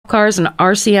cars and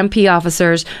RCMP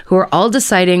officers who are all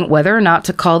deciding whether or not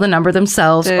to call the number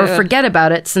themselves or forget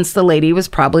about it, since the lady was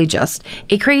probably just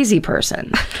a crazy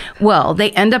person. Well,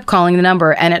 they end up calling the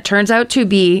number, and it turns out to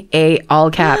be a, all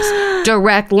caps,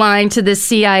 direct line to the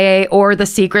CIA or the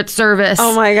Secret Service.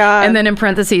 Oh my God. And then in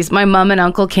parentheses, my mom and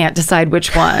uncle can't decide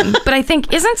which one. But I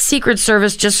think, isn't Secret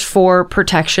Service just for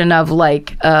protection of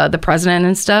like the president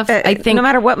and stuff? I think no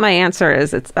matter what my answer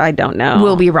is, I don't know.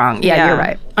 We'll be wrong. Yeah, you're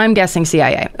right. I'm guessing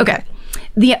CIA. Okay.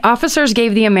 The officers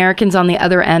gave the Americans on the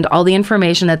other end all the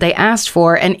information that they asked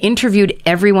for and interviewed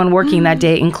everyone working that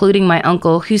day, including my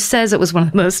uncle, who says it was one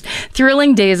of the most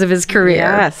thrilling days of his career.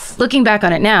 Yes. Looking back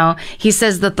on it now, he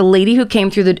says that the lady who came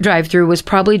through the drive-thru was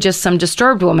probably just some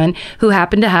disturbed woman who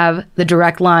happened to have the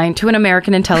direct line to an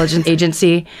American intelligence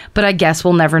agency, but I guess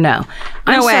we'll never know.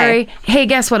 I'm sorry. Hey,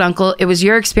 guess what, Uncle? It was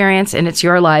your experience and it's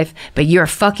your life, but you're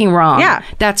fucking wrong. Yeah.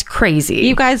 That's crazy.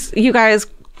 You guys,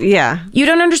 yeah. You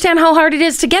don't understand how hard it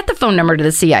is to get the phone number to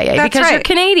the CIA because you're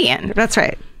Canadian. That's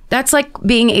right. That's like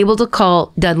being able to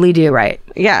call Dudley Do Right.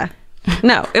 Yeah.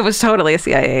 No, it was totally a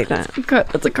CIA agent.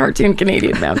 That's a cartoon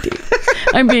Canadian Mountie.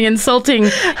 I'm being insulting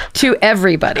to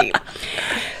everybody.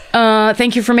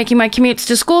 Thank you for making my commutes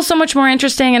to school so much more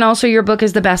interesting, and also your book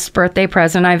is the best birthday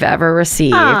present I've ever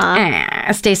received.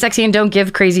 Stay sexy and don't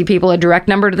give crazy people a direct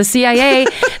number to the CIA.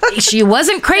 She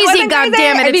wasn't crazy,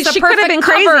 goddammit. It's the she perfect could have been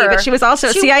cover. crazy, but she was also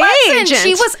a CIA agent.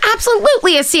 She was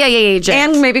absolutely a CIA agent.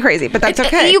 And maybe crazy, but that's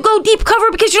okay. You go deep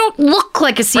cover because you don't look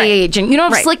like a CIA agent. You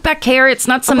don't have slick back hair. It's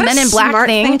not some Men in Black smart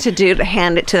thing. thing to do to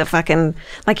hand it to the fucking,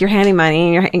 like you're handing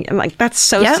money and you're like, that's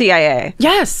so CIA.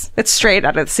 Yes. It's straight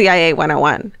out of CIA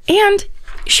 101. And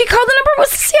she called the number was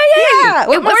the CIA. Yeah,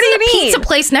 what it wasn't do you the need? pizza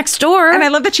place next door. And I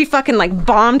love that she fucking like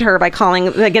bombed her by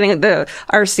getting the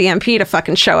RCMP to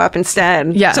fucking show up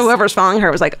instead. Yes. So whoever's following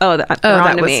her was like, they're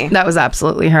on to me. That was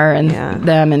absolutely her and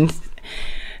them. And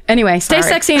anyway, stay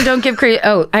sexy and don't give credit.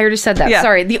 Oh, I already said that. Yeah.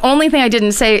 Sorry. The only thing I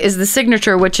didn't say is the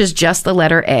signature, which is just the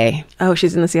letter A. Oh,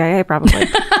 she's in the CIA probably.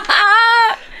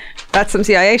 That's some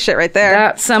CIA shit right there.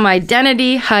 That's some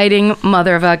identity hiding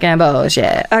motherfucking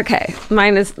bullshit. Okay.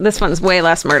 This one's way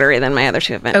less murdery than my other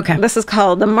two have been. Okay. This is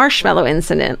called The Marshmallow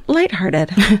Incident.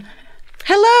 Lighthearted.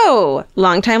 Hello!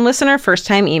 Longtime listener,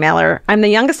 first-time emailer. I'm the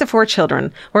youngest of 4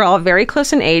 children. We're all very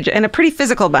close in age and a pretty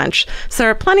physical bunch, so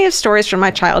there are plenty of stories from my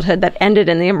childhood that ended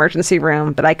in the emergency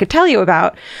room that I could tell you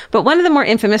about, but one of the more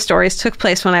infamous stories took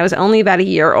place when I was only about a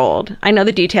year old. I know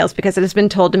the details because it has been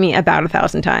told to me about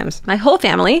 1,000 times. My whole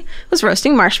family was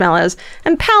roasting marshmallows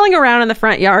and palling around in the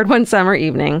front yard one summer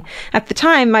evening. At the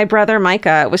time, my brother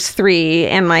Micah was 3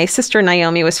 and my sister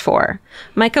Naomi was 4.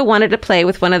 Micah wanted to play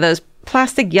with one of those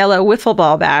plastic yellow wiffle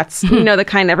ball bats. You know, the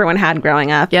kind everyone had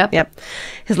growing up. Yep.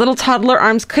 His little toddler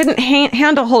arms couldn't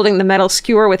handle holding the metal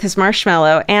skewer with his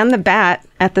marshmallow and the bat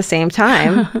at the same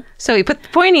time. So he put the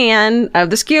pointy end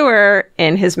of the skewer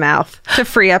in his mouth to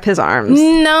free up his arms.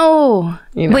 No.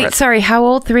 Wait, sorry, how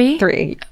old? 3? 3.